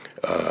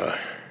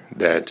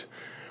that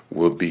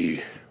will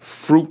be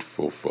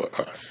fruitful for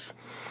us.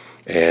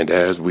 And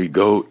as we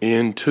go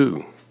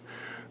into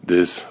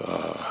this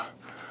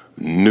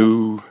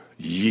new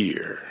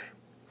year,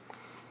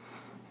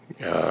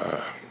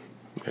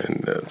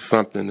 and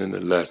something in the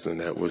lesson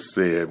that was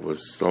said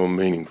was so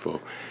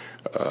meaningful.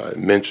 It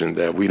mentioned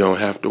that we don't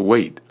have to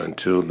wait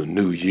until the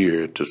new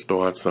year to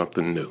start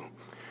something new.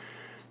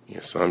 You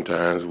know,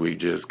 sometimes we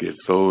just get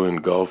so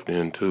engulfed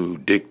into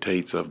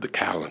dictates of the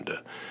calendar,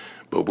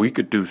 but we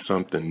could do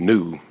something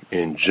new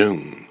in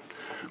June.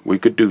 We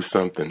could do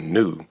something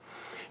new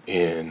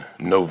in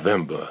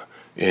November,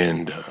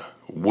 in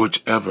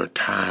whichever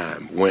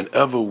time,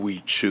 whenever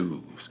we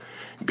choose,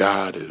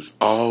 God is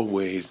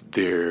always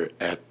there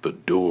at the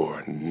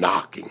door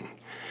knocking.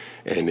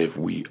 And if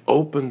we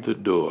open the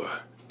door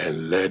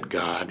and let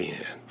God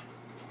in,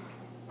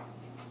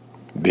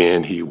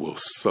 then he will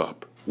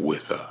sup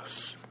with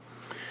us.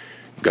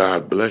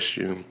 God bless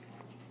you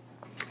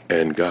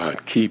and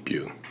God keep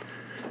you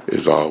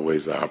is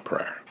always our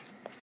prayer.